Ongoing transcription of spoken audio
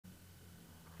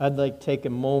I'd like to take a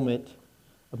moment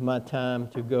of my time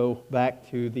to go back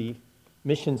to the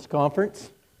missions conference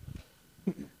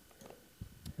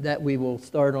that we will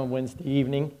start on Wednesday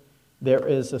evening. There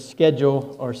is a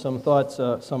schedule or some thoughts,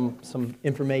 some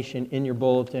information in your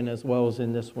bulletin as well as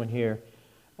in this one here.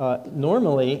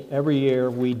 Normally, every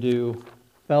year we do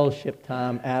fellowship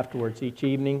time afterwards. Each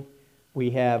evening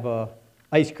we have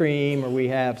ice cream or we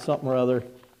have something or other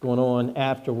going on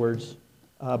afterwards.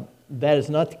 That is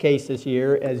not the case this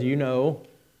year. As you know,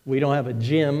 we don't have a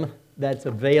gym that's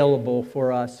available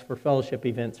for us for fellowship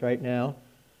events right now.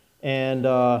 And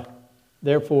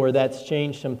therefore, that's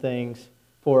changed some things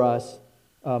for us.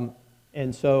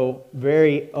 And so,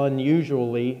 very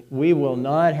unusually, we will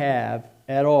not have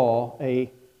at all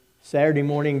a Saturday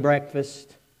morning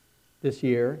breakfast this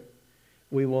year.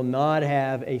 We will not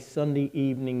have a Sunday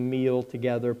evening meal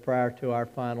together prior to our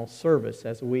final service,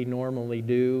 as we normally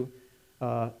do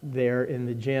there in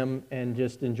the gym, and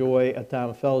just enjoy a time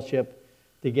of fellowship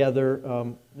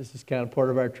together. This is kind of part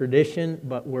of our tradition,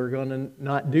 but we're going to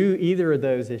not do either of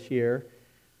those this year.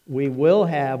 We will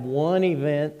have one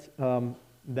event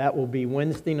that will be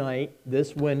Wednesday night,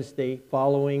 this Wednesday,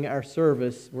 following our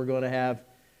service. We're going to have,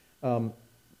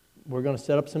 we're going to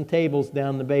set up some tables down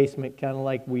in the basement, kind of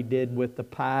like we did with the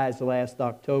pies last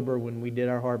October when we did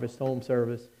our Harvest Home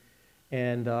service,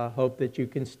 and hope that you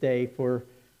can stay for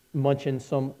munching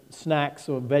some snacks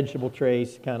or vegetable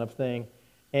trays kind of thing,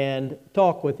 and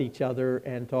talk with each other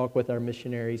and talk with our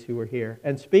missionaries who are here.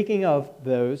 And speaking of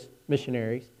those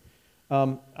missionaries,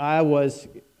 I was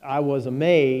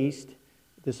amazed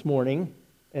this morning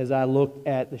as I looked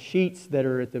at the sheets that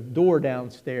are at the door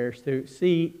downstairs to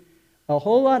see a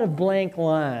whole lot of blank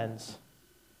lines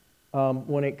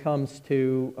when it comes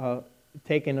to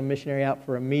taking a missionary out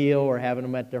for a meal or having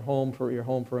them at their home for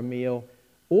a meal,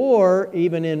 or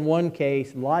even in one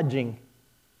case, lodging.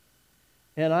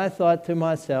 And I thought to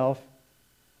myself,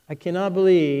 I cannot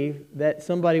believe that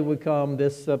somebody would come.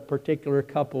 This particular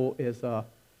couple is a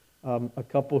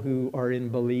couple who are in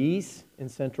Belize in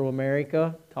Central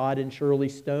America, Todd and Shirley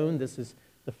Stone. This is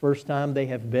the first time they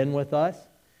have been with us.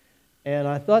 And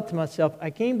I thought to myself, I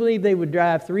can't believe they would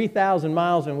drive 3,000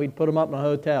 miles and we'd put them up in a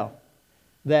hotel.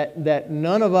 That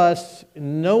none of us,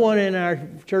 no one in our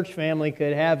church family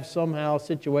could have somehow a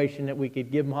situation that we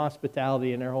could give them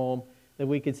hospitality in their home, that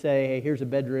we could say, hey, here's a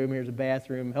bedroom, here's a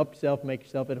bathroom, help yourself, make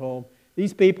yourself at home.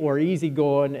 These people are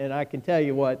easygoing, and I can tell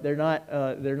you what, they're not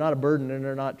a burden and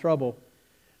they're not trouble.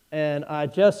 And I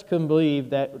just couldn't believe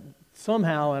that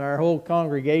somehow in our whole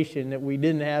congregation that we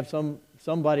didn't have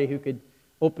somebody who could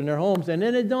open their homes. And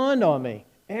then it dawned on me,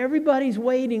 everybody's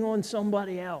waiting on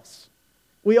somebody else.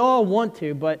 We all want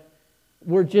to, but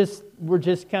we're just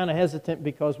kind of hesitant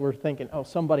because we're thinking, oh,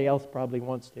 somebody else probably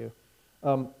wants to.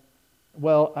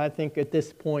 Well, I think at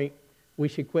this point we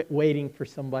should quit waiting for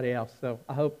somebody else. So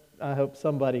I hope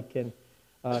somebody can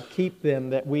keep them.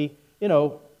 That we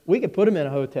could put them in a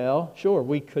hotel. Sure,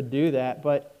 we could do that,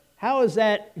 but how is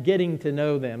that getting to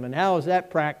know them, and how is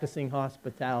that practicing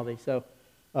hospitality? So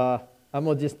I'm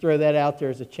going to just throw that out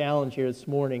there as a challenge here this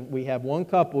morning. We have one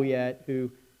couple yet who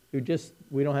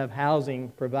we don't have housing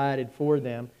provided for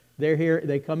them. They're here.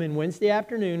 They come in Wednesday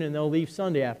afternoon and they'll leave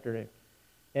Sunday afternoon.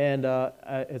 And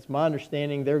it's my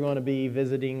understanding they're going to be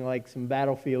visiting like some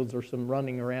battlefields or some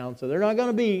running around. So they're not going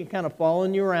to be kind of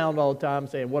following you around all the time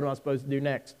saying, what am I supposed to do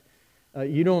next?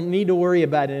 You don't need to worry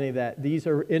about any of that. These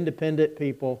are independent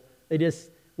people.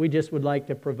 We just would like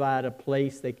to provide a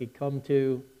place they could come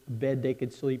to, a bed they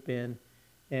could sleep in,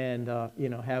 and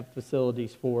have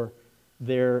facilities for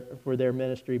their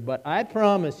ministry. But I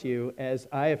promise you, as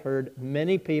I have heard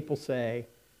many people say,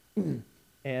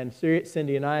 and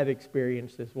Cindy and I have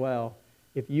experienced as well,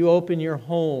 if you open your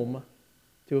home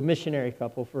to a missionary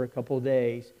couple for a couple of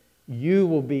days, you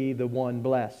will be the one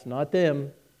blessed, not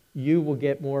them. You will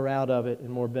get more out of it and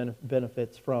more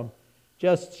benefits from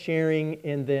just sharing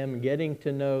in them, getting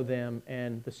to know them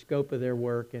and the scope of their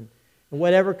work, and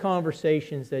whatever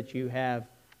conversations that you have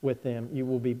with them, you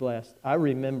will be blessed. I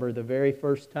remember the very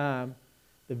first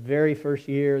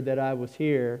year that I was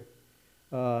here,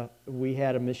 we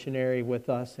had a missionary with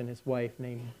us and his wife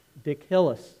named Dick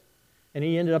Hillis. And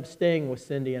he ended up staying with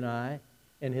Cindy and I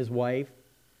and his wife.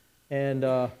 And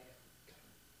I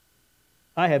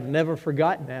have never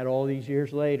forgotten that all these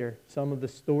years later. Some of the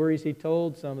stories he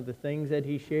told, some of the things that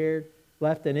he shared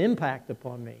left an impact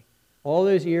upon me. All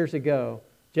those years ago,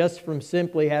 just from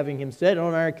simply having him sit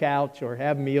on our couch or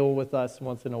have a meal with us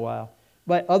once in a while.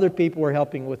 But other people were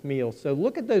helping with meals. So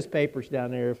look at those papers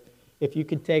down there. If you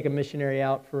could take a missionary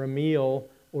out for a meal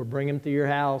or bring him to your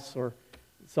house or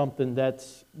something,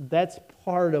 that's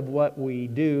part of what we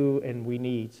do and we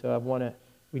need. So I want to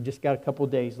We just got a couple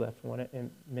of days left. I want to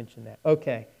mention that.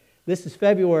 Okay. This is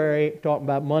February, talking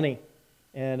about money.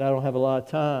 And I don't have a lot of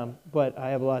time, but I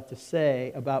have a lot to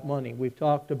say about money. We've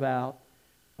talked about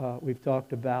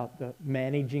the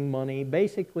managing money,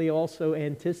 basically also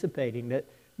anticipating that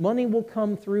money will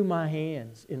come through my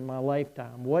hands in my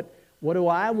lifetime. What do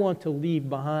I want to leave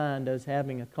behind as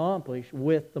having accomplished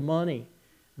with the money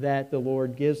that the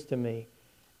Lord gives to me?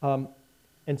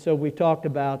 And so we talked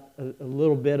about a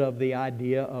little bit of the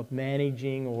idea of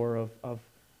managing or of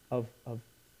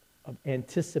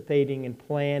anticipating and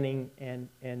planning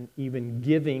and even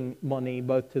giving money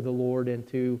both to the Lord and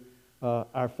to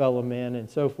our fellow men and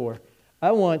so forth.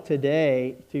 I want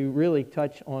today to really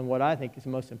touch on what I think is the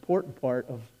most important part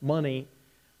of money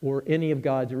or any of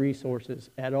God's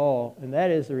resources at all, and that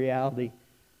is the reality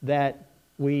that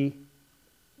the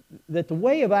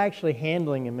way of actually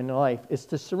handling them in life is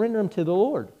to surrender them to the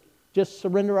Lord. Just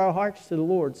surrender our hearts to the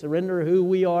Lord. Surrender who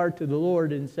we are to the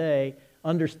Lord and say,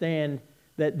 understand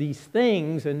that these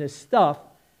things and this stuff,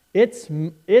 it's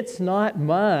not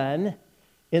mine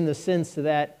in the sense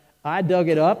that I dug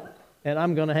it up and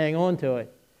I'm going to hang on to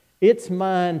it. It's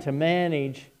mine to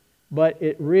manage, but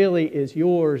it really is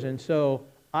yours. And so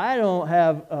I don't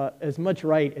have as much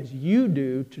right as you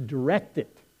do to direct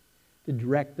it, to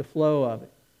direct the flow of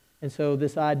it. And so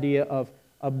this idea of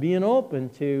being open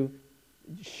to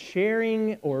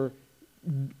sharing or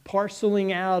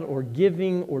parceling out or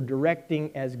giving or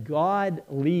directing as God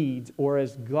leads or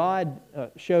as God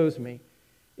shows me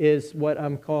is what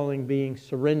I'm calling being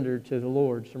surrendered to the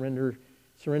Lord.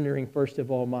 Surrendering first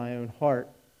of all my own heart.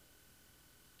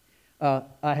 I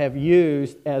have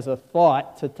used as a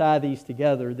thought to tie these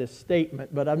together this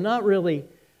statement, but I've not really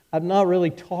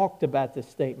talked about this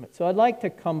statement. So I'd like to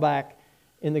come back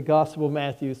in the Gospel of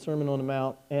Matthew, Sermon on the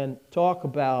Mount, and talk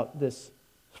about this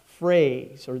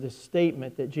phrase or this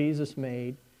statement that Jesus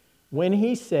made when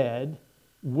he said,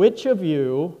 which of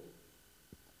you,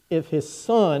 if his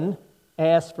son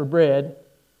asked for bread,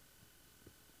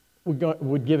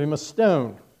 would give him a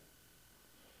stone?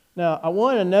 Now, I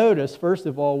want to notice, first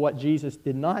of all, what Jesus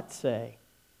did not say.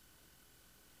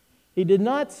 He did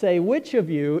not say, which of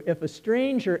you, if a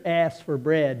stranger asked for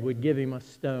bread, would give him a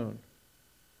stone?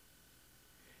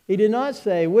 He did not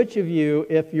say, which of you,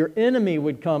 if your enemy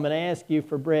would come and ask you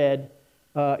for bread,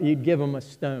 you'd give him a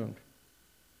stone?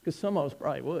 Because some of us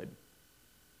probably would.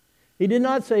 He did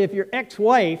not say, if your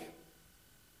ex-wife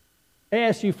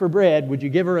asked you for bread, would you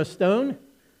give her a stone?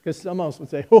 Because some of us would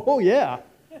say, oh yeah.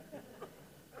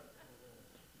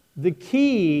 The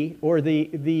key or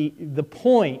the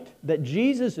point that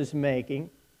Jesus is making,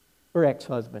 or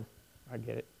ex-husband, I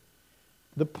get it.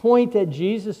 The point that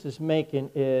Jesus is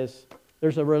making is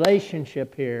there's a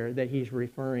relationship here that he's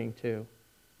referring to.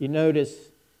 You notice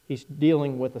he's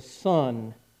dealing with a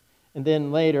son. And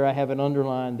then later, I have it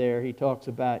underlined there, he talks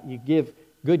about you give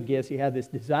good gifts. You have this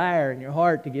desire in your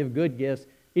heart to give good gifts.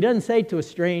 He doesn't say to a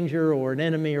stranger or an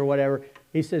enemy or whatever.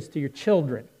 He says to your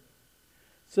children.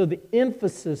 So the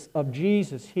emphasis of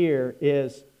Jesus here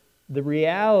is the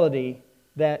reality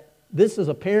that this is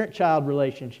a parent-child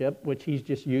relationship, which he's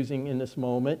just using in this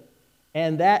moment,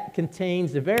 and that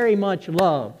contains very much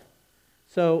love.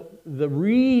 So the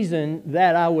reason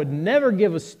that I would never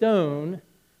give a stone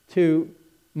to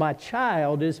my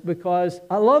child is because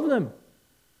I love them.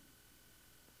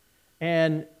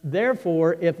 And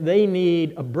therefore, if they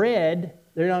need a bread,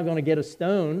 they're not going to get a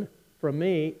stone from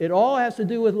me. It all has to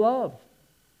do with love.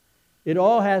 It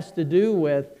all has to do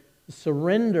with the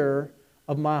surrender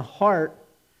of my heart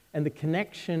and the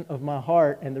connection of my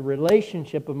heart and the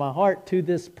relationship of my heart to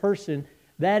this person.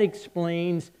 That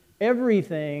explains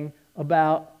everything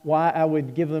about why I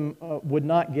would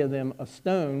not give them a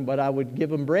stone, but I would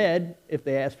give them bread if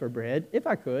they asked for bread, if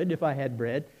I could, if I had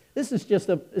bread. This is just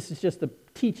a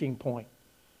teaching point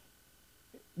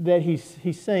that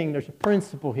he's saying there's a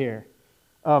principle here.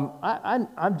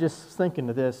 I'm just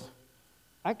thinking of this.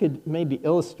 I could maybe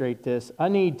illustrate this. I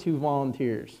need 2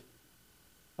 volunteers.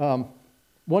 One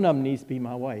of them needs to be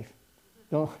my wife.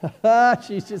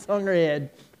 She's just hung her head.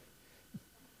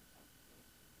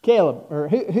 Caleb, or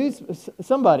who's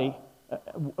somebody?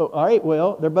 All right,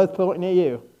 Will, they're both pointing at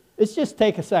you. Let's just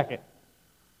take a second.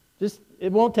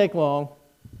 It won't take long.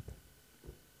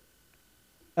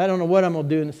 I don't know what I'm going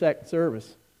to do in the second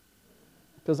service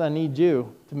because I need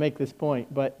you to make this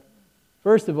point. But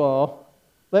first of all,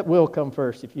 let Will come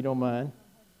first, if you don't mind.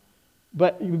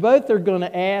 But you both are going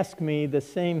to ask me the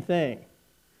same thing.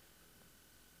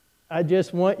 I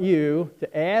just want you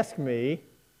to ask me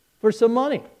for some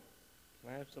money.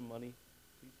 Can I have some money,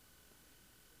 please?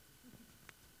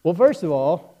 Well, first of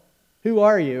all, who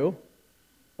are you?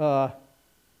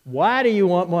 Why do you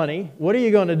want money? What are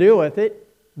you going to do with it?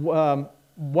 Why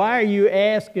are you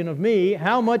asking of me?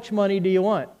 How much money do you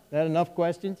want? Is that enough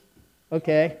questions?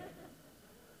 Okay.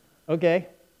 Okay.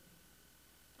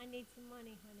 I need some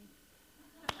money, honey.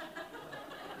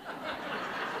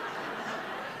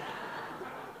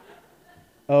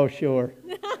 Oh, sure.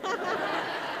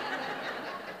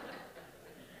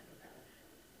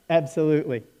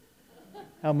 Absolutely.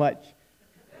 How much?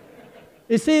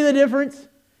 You see the difference?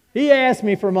 He asked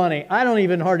me for money. I don't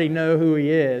even hardly know who he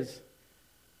is.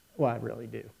 Well, I really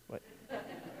do. But.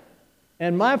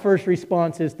 And my first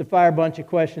response is to fire a bunch of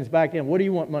questions back in. What do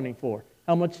you want money for?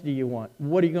 How much do you want?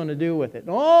 What are you going to do with it? And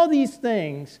all these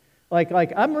things, like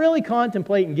I'm really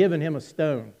contemplating giving him a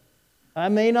stone. I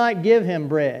may not give him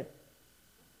bread.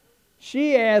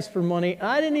 She asked for money.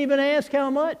 I didn't even ask how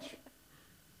much.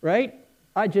 Right?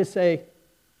 I just say,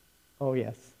 oh,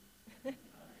 yes.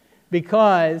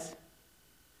 Because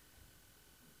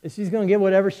she's going to get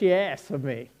whatever she asks of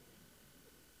me.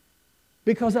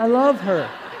 Because I love her.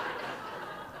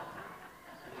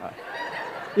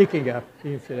 You can go.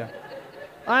 You can sit down.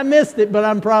 I missed it, but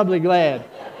I'm probably glad.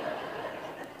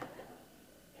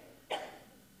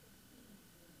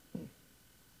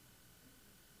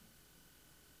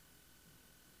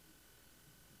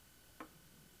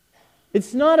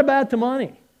 It's not about the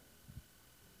money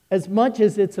as much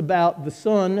as it's about the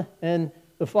son and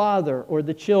the father or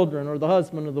the children or the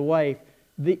husband or the wife.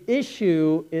 The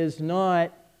issue is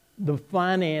not the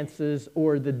finances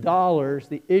or the dollars.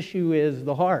 The issue is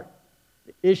the heart.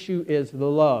 The issue is the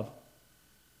love.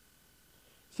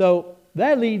 So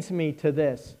that leads me to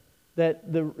this,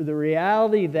 that the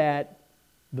reality that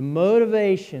the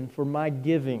motivation for my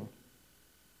giving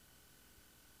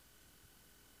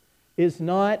is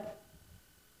not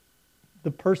the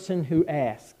person who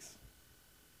asks.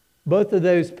 Both of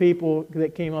those people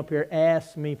that came up here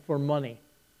asked me for money.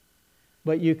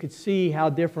 But you could see how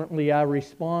differently I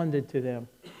responded to them.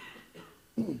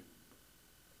 And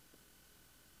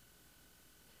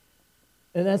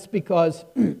that's because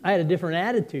I had a different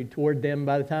attitude toward them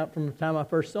from the time I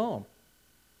first saw them.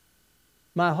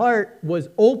 My heart was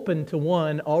open to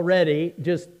one already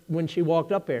just when she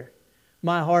walked up here.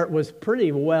 My heart was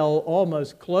pretty well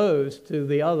almost closed to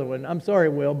the other one. I'm sorry,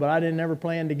 Will, but I didn't ever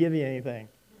plan to give you anything.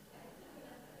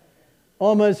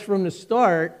 Almost from the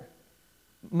start,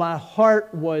 my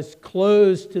heart was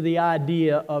closed to the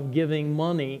idea of giving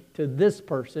money to this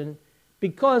person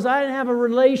because I didn't have a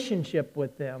relationship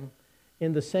with them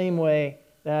in the same way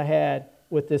that I had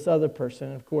with this other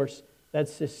person. Of course,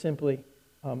 that's just simply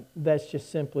an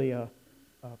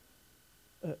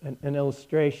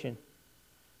illustration.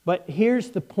 But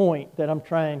here's the point that I'm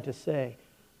trying to say.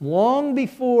 Long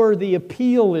before the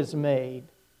appeal is made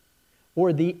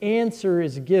or the answer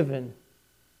is given,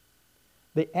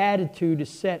 the attitude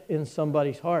is set in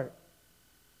somebody's heart.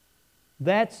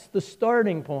 That's the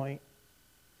starting point.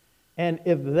 And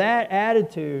if that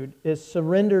attitude is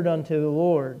surrendered unto the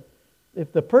Lord,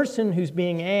 if the person who's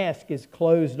being asked is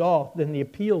closed off, then the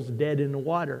appeal's dead in the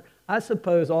water. I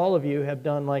suppose all of you have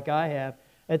done like I have.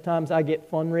 At times I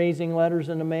get fundraising letters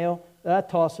in the mail that I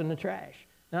toss in the trash.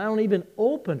 And I don't even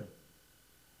open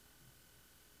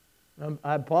them.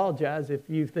 I apologize if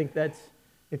you think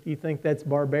that's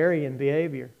barbarian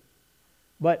behavior.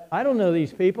 But I don't know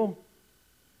these people.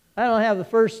 I don't have the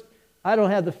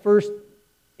first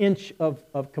inch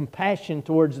of compassion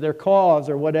towards their cause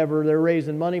or whatever they're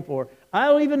raising money for. I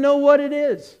don't even know what it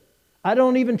is. I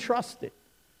don't even trust it.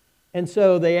 And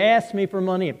so they ask me for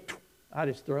money and I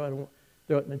just throw it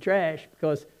in the trash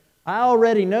because I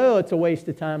already know it's a waste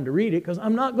of time to read it because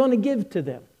I'm not going to give to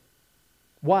them.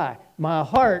 Why? My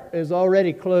heart is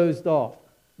already closed off.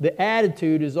 The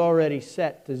attitude is already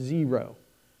set to zero.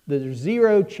 There's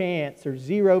zero chance or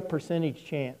 0%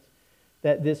 chance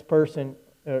that this person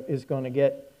is going to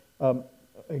get a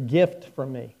gift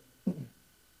from me.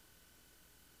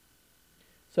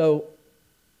 So,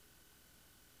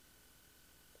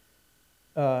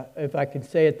 if I can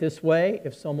say it this way,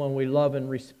 if someone we love and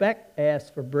respect asks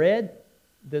for bread,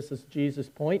 this is Jesus'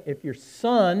 point. If your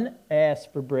son asks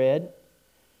for bread,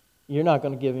 you're not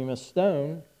going to give him a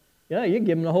stone. Yeah, you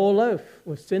give him the whole loaf.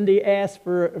 When Cindy asks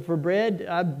for bread,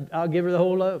 I'll give her the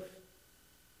whole loaf,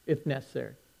 if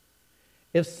necessary.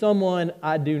 If someone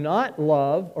I do not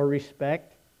love or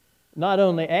respect, not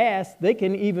only ask, they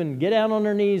can even get down on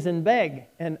their knees and beg,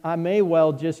 and I may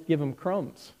well just give them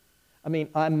crumbs. I mean,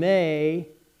 I may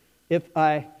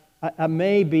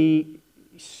be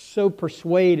so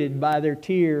persuaded by their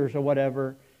tears or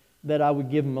whatever that I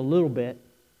would give them a little bit,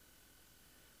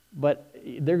 but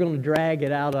they're going to drag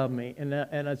it out of me, and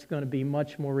it's going to be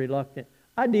much more reluctant.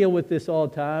 I deal with this all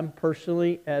the time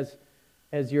personally as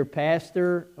your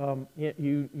pastor.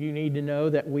 You need to know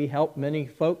that we help many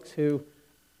folks who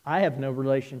I have no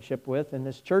relationship with and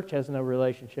this church has no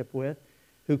relationship with,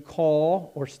 who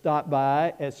call or stop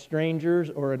by as strangers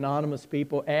or anonymous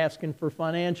people asking for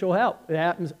financial help. It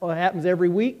happens every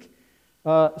week,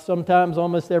 sometimes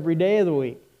almost every day of the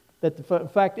week. In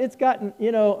fact, it's gotten,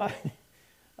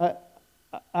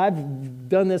 I've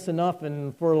done this enough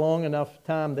and for a long enough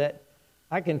time that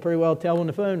I can pretty well tell when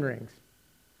the phone rings.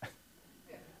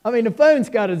 I mean, the phone's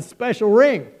got a special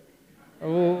ring.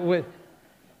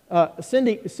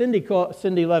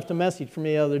 Cindy left a message for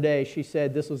me the other day. She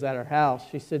said, this was at her house.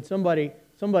 She said, somebody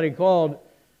called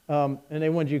and they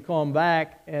wanted you to call them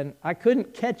back, and I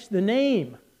couldn't catch the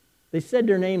name. They said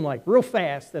their name like real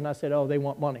fast, and I said, oh, they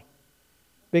want money.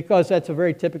 Because that's a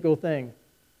very typical thing.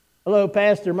 Hello,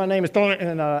 Pastor, my name is Tony,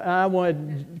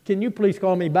 and can you please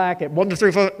call me back at 1, 2,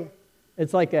 3, 4?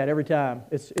 It's like that every time.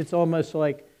 It's almost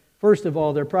like, first of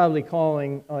all, they're probably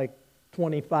calling like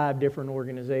 25 different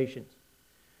organizations.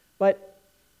 But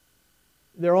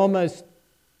they're almost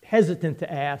hesitant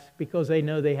to ask because they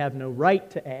know they have no right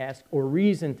to ask or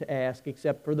reason to ask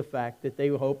except for the fact that they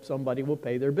hope somebody will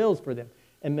pay their bills for them.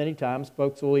 And many times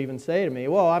folks will even say to me,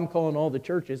 well, I'm calling all the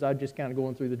churches. I'm just kind of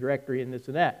going through the directory and this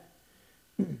and that.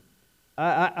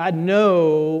 I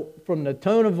know from the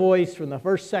tone of voice, from the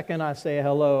first second I say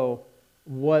hello,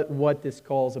 what this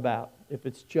call's about. If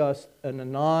it's just an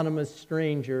anonymous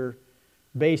stranger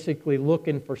basically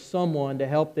looking for someone to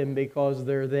help them because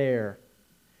they're there.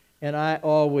 And I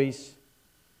always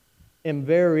am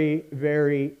very,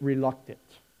 very reluctant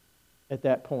at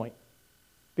that point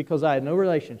because I had no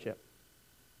relationship.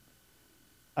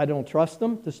 I don't trust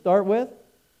them to start with,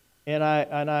 and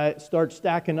I start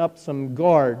stacking up some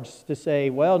guards to say,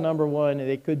 well, number one,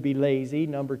 they could be lazy.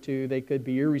 Number two, they could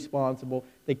be irresponsible.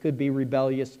 They could be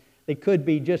rebellious. They could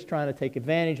be just trying to take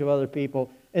advantage of other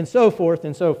people, and so forth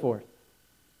and so forth.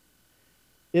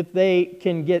 If they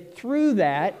can get through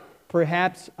that,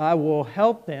 perhaps I will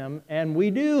help them, and we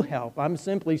do help. I'm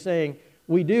simply saying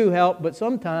we do help, but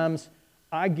sometimes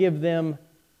I give them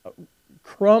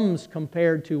crumbs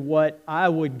compared to what I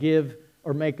would give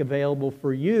or make available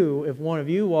for you. If one of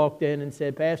you walked in and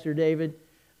said, Pastor David,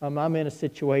 I'm in a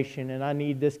situation and I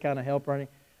need this kind of help,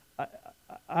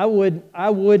 I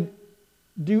would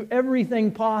do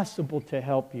everything possible to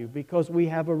help you because we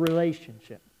have a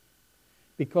relationship.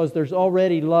 Because there's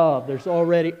already love, there's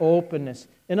already openness.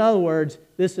 In other words,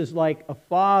 this is like a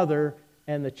father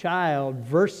and the child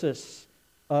versus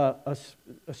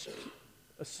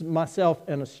myself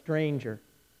and a stranger.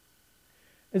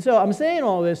 And so I'm saying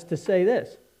all this to say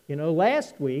this.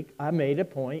 Last week I made a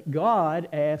point. God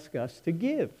asked us to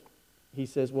give. He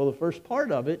says, well, the first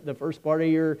part of it, the first part of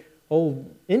your whole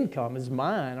income is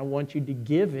mine. I want you to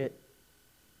give it.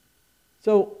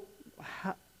 So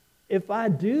if I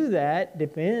do that,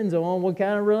 depends on what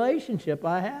kind of relationship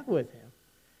I have with Him.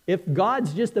 If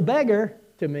God's just a beggar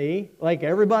to me, like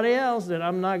everybody else, then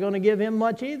I'm not going to give Him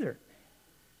much either.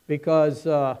 Because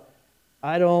I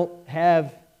don't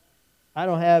have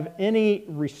any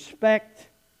respect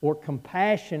or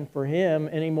compassion for Him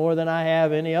any more than I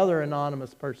have any other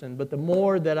anonymous person. But the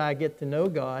more that I get to know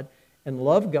God and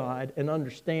love God and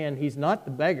understand He's not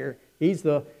the beggar, He's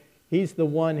the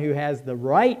one who has the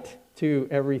right to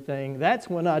everything, that's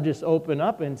when I just open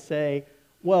up and say,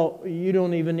 well, you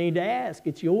don't even need to ask.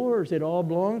 It's yours. It all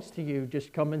belongs to you.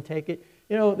 Just come and take it.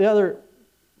 Give you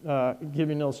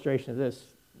an illustration of this.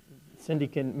 Cindy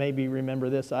can maybe remember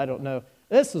this. I don't know.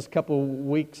 This was a couple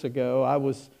weeks ago.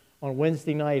 On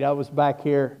Wednesday night, I was back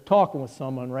here talking with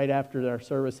someone right after our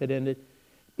service had ended.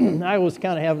 I was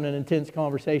kind of having an intense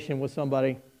conversation with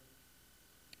somebody.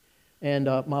 And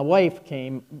my wife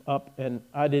came up, and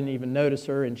I didn't even notice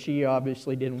her, and she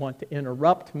obviously didn't want to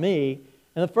interrupt me.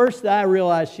 And the first that I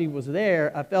realized she was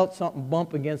there, I felt something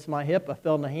bump against my hip. I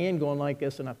felt a hand going like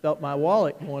this, and I felt my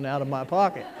wallet going out of my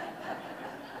pocket.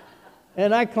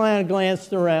 And I kind of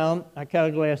glanced around,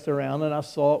 and I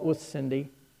saw it was Cindy,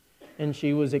 and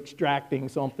she was extracting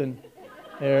something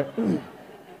there.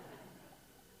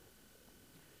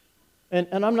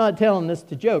 And I'm not telling this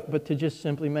to joke, but to just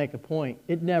simply make a point.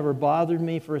 It never bothered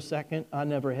me for a second. I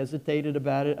never hesitated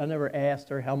about it. I never asked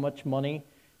her how much money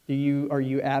are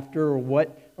you after, or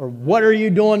what are you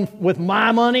doing with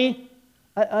my money?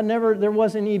 I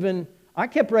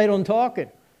kept right on talking.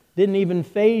 Didn't even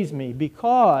faze me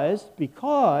because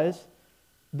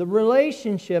the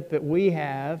relationship that we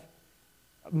have,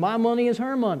 my money is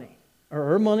her money, or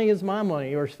her money is my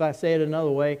money, or if I say it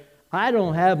another way, I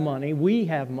don't have money, we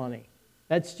have money.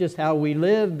 That's just how we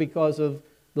live because of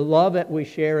The love that we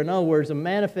share, in other words, a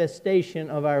manifestation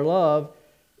of our love,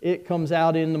 it comes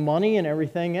out in the money and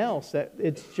everything else.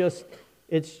 It's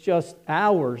just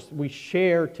ours. We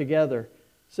share together.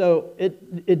 So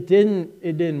it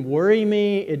didn't worry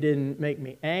me. It didn't make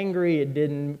me angry. It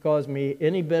didn't cause me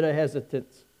any bit of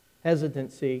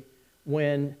hesitancy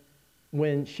when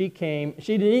she came.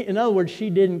 She didn't. In other words, she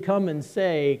didn't come and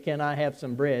say, "Can I have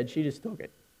some bread?" She just took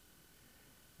it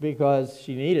because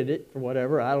she needed it for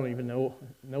whatever. I don't even know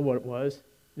what it was.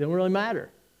 It didn't really matter.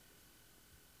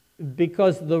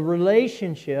 Because the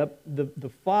relationship, the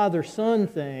father-son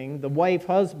thing, the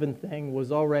wife-husband thing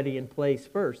was already in place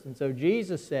first. And so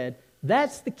Jesus said,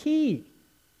 that's the key.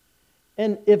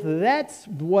 And if that's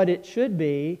what it should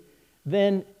be,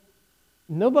 then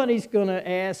nobody's going to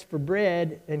ask for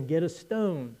bread and get a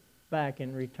stone back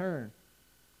in return.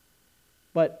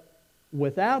 But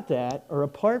without that, or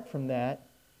apart from that,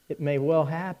 it may well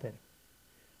happen.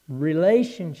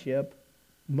 Relationship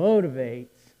motivates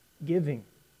giving.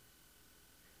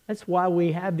 That's why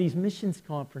we have these missions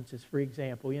conferences, for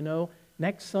example. You know,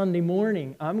 next Sunday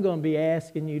morning, I'm going to be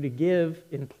asking you to give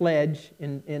in pledge,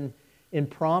 in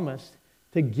promise,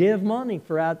 to give money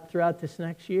throughout this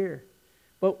next year.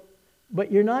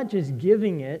 But you're not just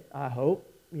giving it, I hope.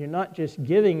 You're not just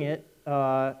giving it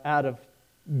out of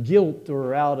guilt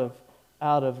or out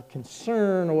of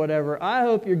concern or whatever. I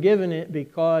hope you're giving it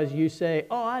because you say,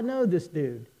 oh, I know this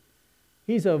dude.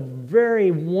 He's a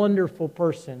very wonderful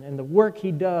person, and the work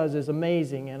he does is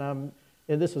amazing, and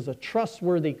this is a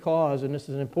trustworthy cause, and this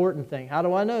is an important thing. How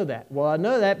do I know that? Well, I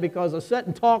know that because I sat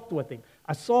and talked with him.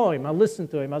 I saw him. I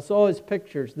listened to him. I saw his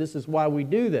pictures. This is why we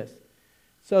do this.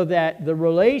 So that the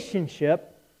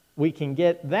relationship, we can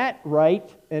get that right,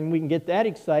 and we can get that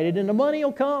excited, and the money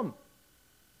will come.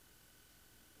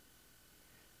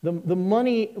 The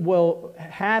money will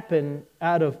happen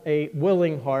out of a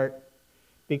willing heart,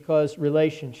 because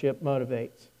relationship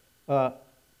motivates.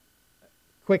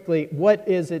 Quickly, what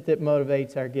is it that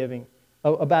motivates our giving?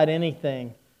 About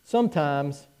anything.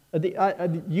 Sometimes,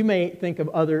 you may think of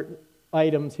other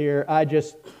items here. I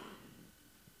just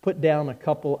put down a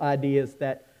couple ideas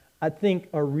that I think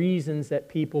are reasons that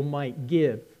people might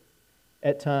give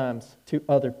at times to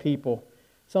other people.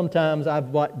 Sometimes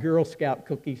I've bought Girl Scout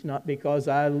cookies, not because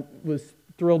I was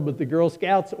thrilled with the Girl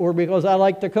Scouts or because I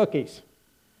like the cookies.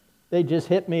 They just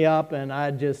hit me up, and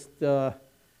I just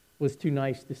was too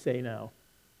nice to say no.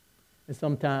 And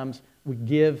sometimes we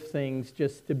give things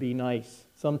just to be nice.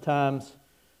 Sometimes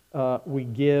we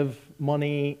give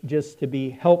money just to be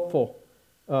helpful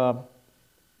to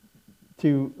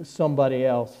somebody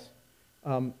else.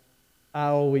 I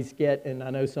always get, and I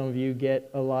know some of you get,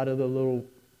 a lot of the little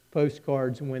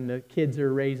postcards when the kids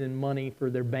are raising money for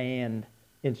their band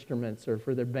instruments or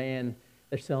for their band.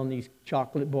 They're selling these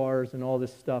chocolate bars and all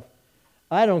this stuff.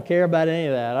 I don't care about any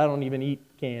of that. I don't even eat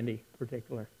candy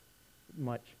particular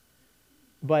much.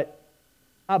 But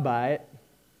I buy it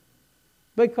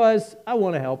because I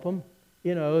want to help them.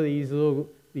 You know,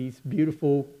 these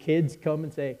beautiful kids come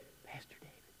and say, Pastor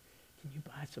David, can you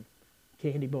buy some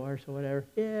candy bars or whatever?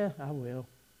 Yeah, I will.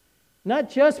 Not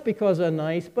just because I'm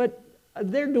nice, but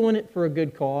they're doing it for a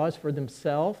good cause, for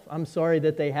themselves. I'm sorry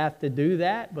that they have to do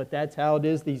that, but that's how it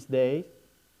is these days.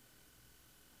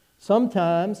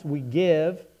 Sometimes we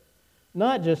give,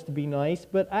 not just to be nice,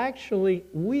 but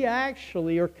we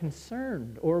actually are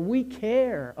concerned or we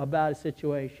care about a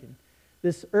situation.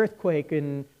 This earthquake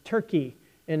in Turkey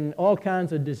and all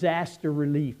kinds of disaster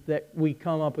relief that we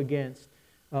come up against.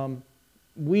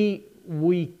 We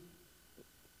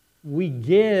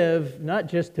give not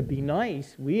just to be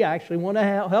nice, we actually want to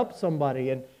help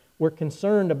somebody, and we're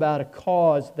concerned about a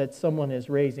cause that someone is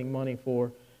raising money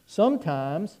for.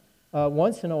 Sometimes,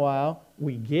 once in a while,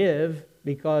 we give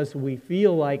because we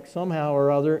feel like somehow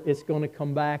or other it's going to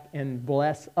come back and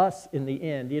bless us in the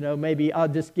end. You know, maybe I'll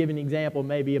just give an example.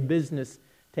 Maybe a business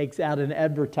takes out an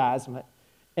advertisement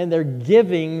and they're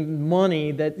giving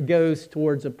money that goes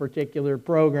towards a particular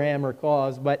program or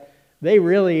cause, but they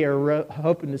really are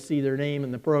hoping to see their name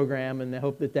in the program, and they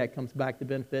hope that that comes back to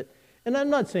benefit. And I'm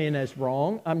not saying that's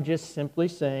wrong. I'm just simply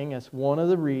saying that's one of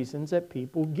the reasons that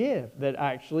people give, that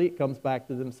actually it comes back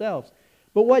to themselves.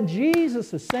 But what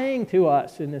Jesus is saying to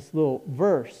us in this little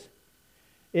verse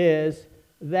is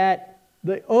that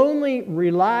the only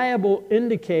reliable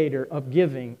indicator of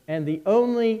giving and the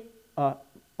only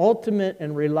ultimate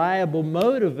and reliable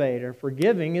motivator for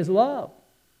giving is love.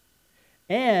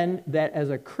 And that as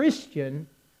a Christian,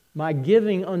 my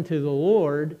giving unto the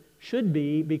Lord should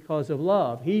be because of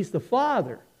love. He's the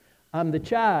Father. I'm the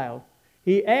child.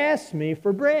 He asked me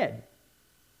for bread.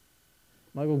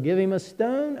 Am I going to give him a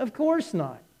stone? Of course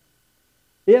not.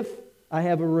 If I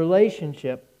have a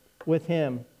relationship with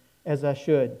Him as I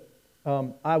should.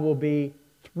 I will be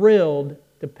thrilled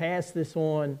to pass this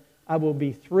on. I will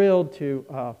be thrilled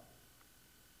to...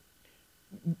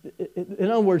 in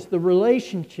other words, the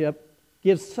relationship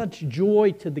gives such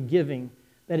joy to the giving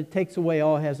that it takes away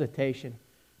all hesitation.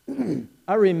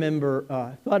 I remember,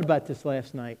 I thought about this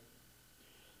last night.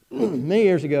 Many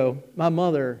years ago, my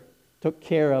mother took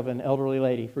care of an elderly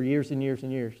lady for years and years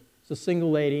and years. It's a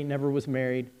single lady, never was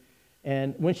married.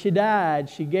 And when she died,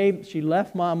 she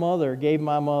gave my mother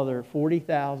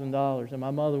 $40,000, and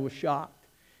my mother was shocked.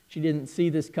 She didn't see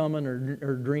this coming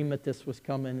or dream that this was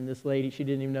coming. And this lady, she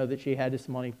didn't even know that she had this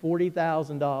money.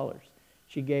 $40,000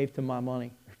 she gave to my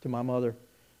mother.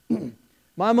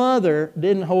 My mother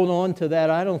didn't hold on to that,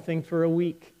 I don't think, for a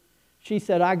week. She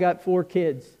said, I got 4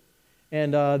 kids,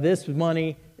 and this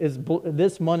money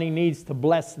needs to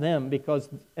bless them, because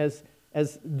as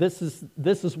this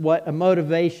is what a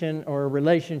motivation or a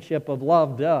relationship of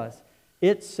love does.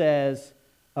 It says,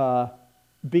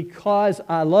 because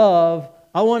I love,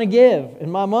 I want to give.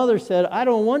 And my mother said, I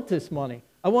don't want this money.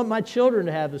 I want my children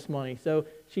to have this money. So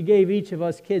she gave each of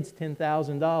us kids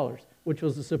 $10,000, which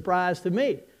was a surprise to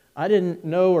me. I didn't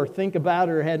know or think about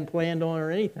it or hadn't planned on it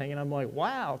or anything. And I'm like,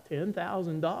 wow,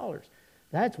 $10,000.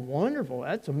 That's wonderful.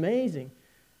 That's amazing.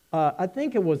 I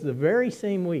think it was the very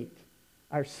same week,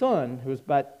 our son, who was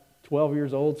about 12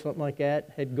 years old, something like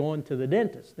that, had gone to the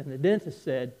dentist. And the dentist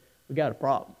said, we got a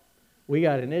problem. We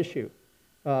got an issue.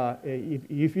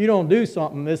 If you don't do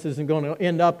something, this isn't going to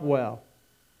end up well.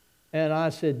 And I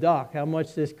said, Doc, how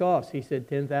much this cost? He said,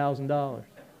 $10,000.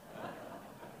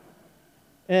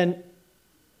 And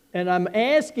I'm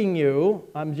asking you,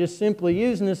 I'm just simply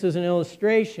using this as an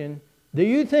illustration, do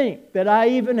you think that I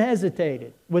even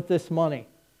hesitated with this money?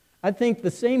 I think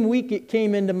the same week it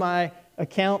came into my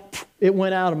account, it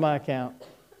went out of my account.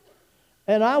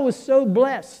 And I was so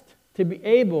blessed to be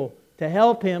able to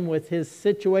help him with his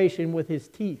situation with his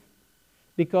teeth,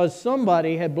 because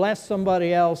somebody had blessed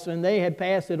somebody else and they had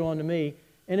passed it on to me,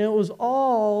 and it was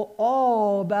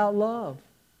all about love.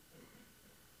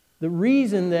 The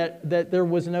reason that there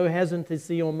was no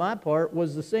hesitancy on my part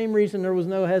was the same reason there was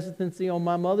no hesitancy on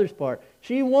my mother's part.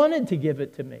 She wanted to give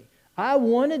it to me. I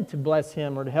wanted to bless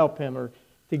him or to help him or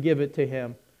to give it to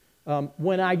him.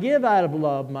 When I give out of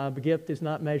love, my gift is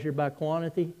not measured by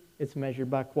quantity, it's measured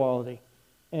by quality.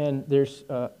 And there's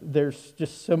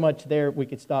just so much there we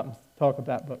could stop and talk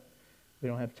about, but we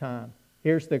don't have time.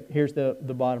 Here's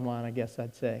the bottom line, I guess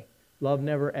I'd say. Love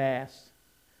never asks,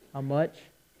 how much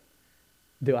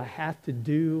do I have to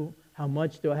do? How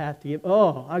much do I have to give?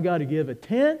 Oh, I got to give a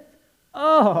tenth?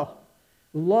 Oh,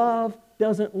 love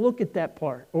doesn't look at that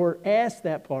part or ask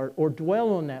that part or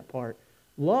dwell on that part.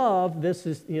 Love, this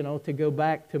is, to go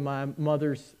back to my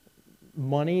mother's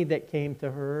money that came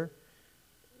to her.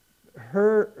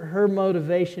 Her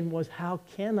motivation was, how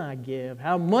can I give?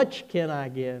 How much can I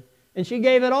give? And she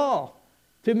gave it all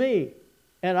to me.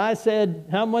 And I said,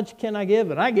 how much can I give?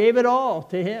 And I gave it all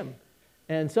to him.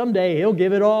 And someday he'll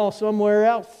give it all somewhere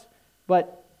else.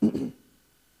 But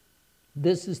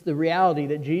this is the reality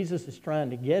that Jesus is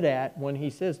trying to get at when he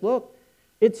says, look,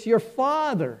 it's your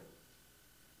father,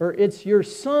 or it's your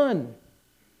son,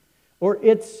 or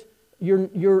it's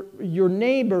your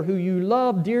neighbor who you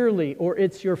love dearly, or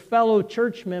it's your fellow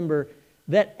church member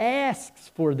that asks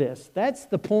for this. That's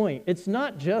the point. It's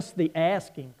not just the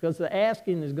asking, because the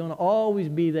asking is going to always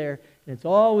be there, and it's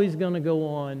always going to go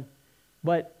on.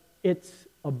 But it's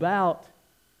about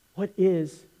what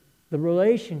is the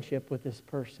relationship with this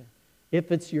person.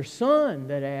 If it's your son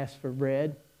that asks for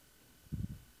bread,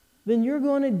 then you're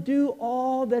going to do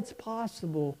all that's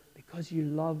possible because you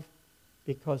love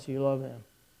him.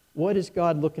 What is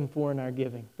God looking for in our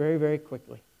giving? Very, very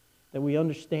quickly. That we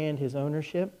understand his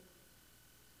ownership.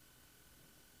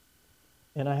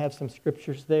 And I have some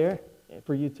scriptures there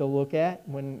for you to look at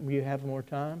when you have more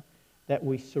time. That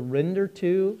we surrender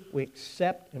to, we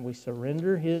accept and we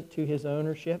surrender to his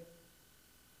ownership.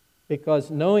 Because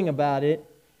knowing about it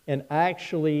and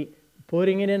actually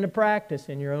putting it into practice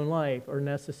in your own life are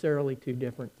necessarily two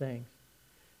different things.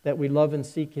 That we love and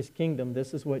seek his kingdom.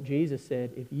 This is what Jesus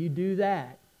said. If you do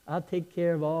that, I'll take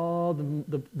care of all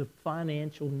the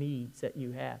financial needs that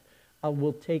you have. I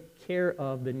will take care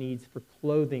of the needs for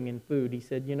clothing and food. He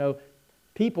said,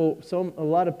 a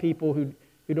lot of people who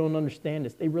don't understand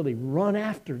this, they really run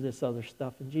after this other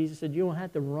stuff. And Jesus said, you don't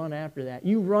have to run after that.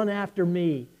 You run after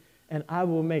me, and I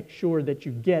will make sure that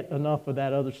you get enough of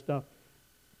that other stuff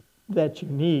that you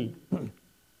need.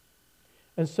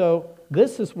 And so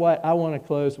this is what I want to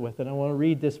close with, and I want to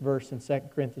read this verse in 2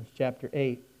 Corinthians chapter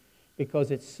 8,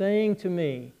 because it's saying to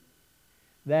me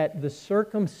that the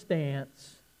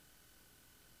circumstance,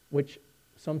 which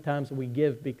sometimes we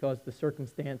give because the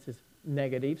circumstance is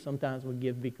negative, sometimes we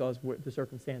give because the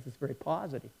circumstance is very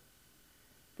positive.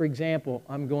 For example,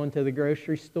 I'm going to the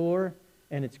grocery store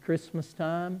and it's Christmas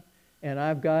time, and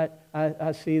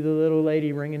I see the little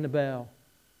lady ringing the bell.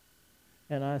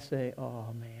 And I say, oh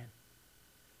man,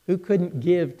 who couldn't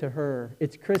give to her?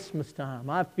 It's Christmas time.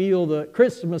 I feel the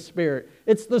Christmas spirit.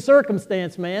 It's the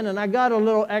circumstance, man, and I got a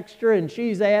little extra, and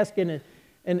she's asking,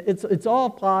 and it's all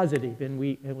positive, and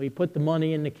we put the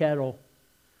money in the kettle.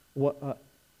 What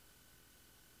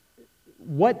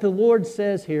the Lord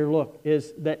says here, look,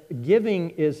 is that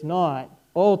giving is not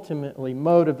ultimately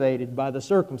motivated by the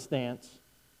circumstance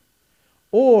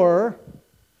or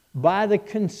by the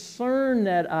concern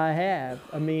that I have.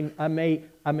 I mean, I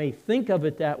may think of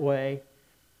it that way,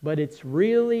 but it's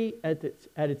really at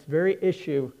its very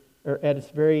issue, or at its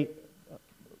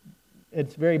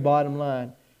very bottom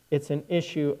line, it's an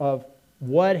issue of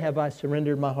what have I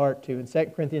surrendered my heart to. In 2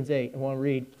 Corinthians 8, I want to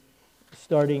read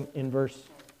starting in verse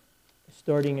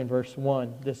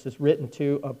 1. This is written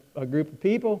to a group of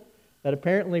people that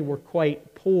apparently were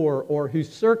quite poor, or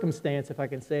whose circumstance, if I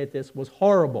can say it this, was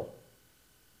horrible.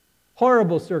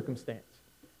 Horrible circumstance.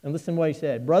 And listen to what he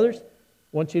said. Brothers, I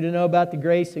want you to know about the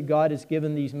grace that God has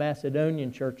given these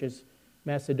Macedonian churches.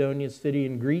 Macedonia, city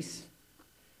in Greece,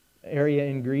 area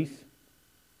in Greece.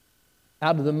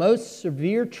 Out of the most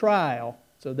severe trial,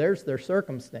 so there's their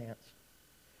circumstance,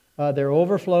 their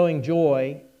overflowing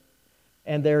joy,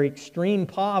 and their extreme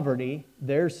poverty,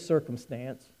 their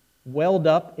circumstance, welled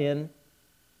up in,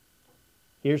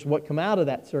 here's what come out of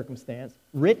that circumstance,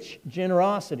 rich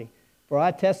generosity. For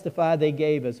I testify they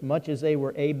gave as much as they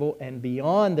were able and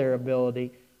beyond their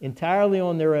ability, entirely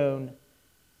on their own.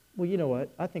 Well, you know what?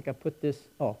 I think I put this,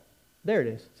 oh, there it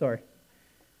is, sorry.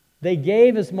 They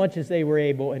gave as much as they were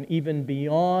able and even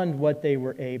beyond what they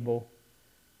were able.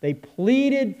 They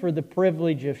pleaded for the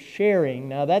privilege of sharing.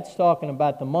 Now that's talking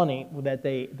about the money that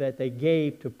they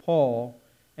gave to Paul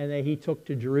and that he took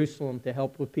to Jerusalem to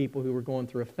help with people who were going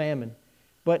through a famine.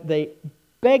 But they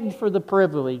begged for the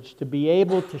privilege to be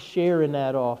able to share in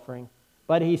that offering.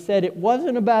 But he said it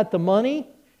wasn't about the money,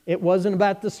 it wasn't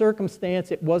about the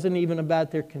circumstance, it wasn't even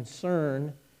about their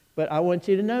concern. But I want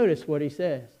you to notice what he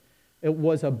says. It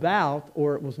was about,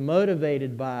 or it was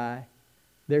motivated by,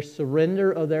 their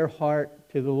surrender of their heart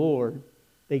to the Lord.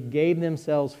 They gave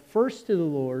themselves first to the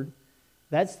Lord.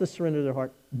 That's the surrender of their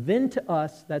heart. Then to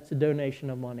us, that's a donation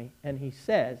of money. And he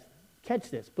says, catch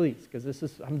this, please,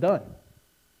 because I'm done.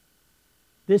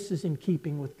 This is in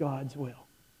keeping with God's will.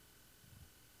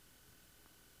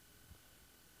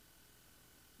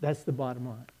 That's the bottom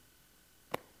line.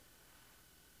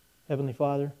 Heavenly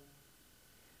Father,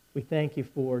 we thank you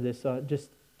for this just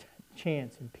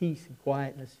chance and peace and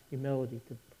quietness, humility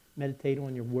to meditate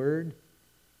on your word.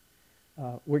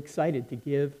 We're excited to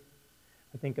give.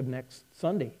 I think of next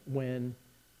Sunday when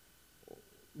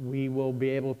we will be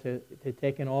able to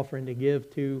take an offering to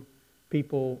give to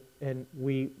people, and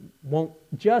we won't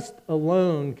just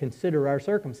alone consider our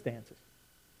circumstances.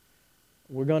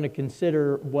 We're going to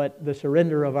consider what the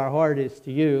surrender of our heart is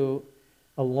to you,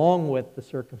 along with the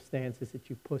circumstances that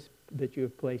you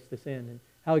have placed us in, and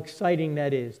how exciting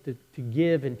that is to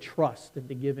give in trust and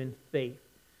to give in faith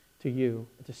to you,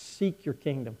 to seek your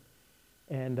kingdom.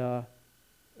 And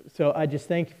so I just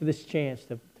thank you for this chance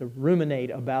to ruminate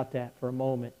about that for a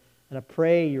moment. And I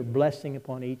pray your blessing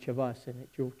upon each of us, and that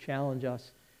you'll challenge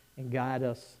us and guide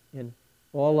us in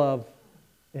all of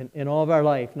our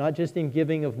life, not just in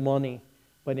giving of money,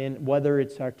 but in whether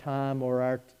it's our time or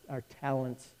our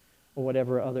talents or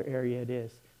whatever other area it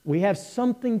is. We have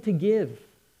something to give.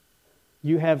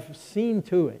 You have seen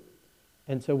to it.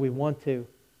 And so we want to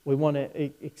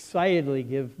excitedly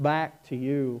give back to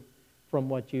you from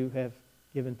what you have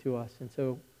given to us. And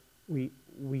so we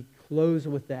close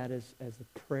with that as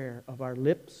the prayer of our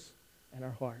lips and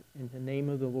our heart. In the name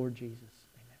of the Lord Jesus.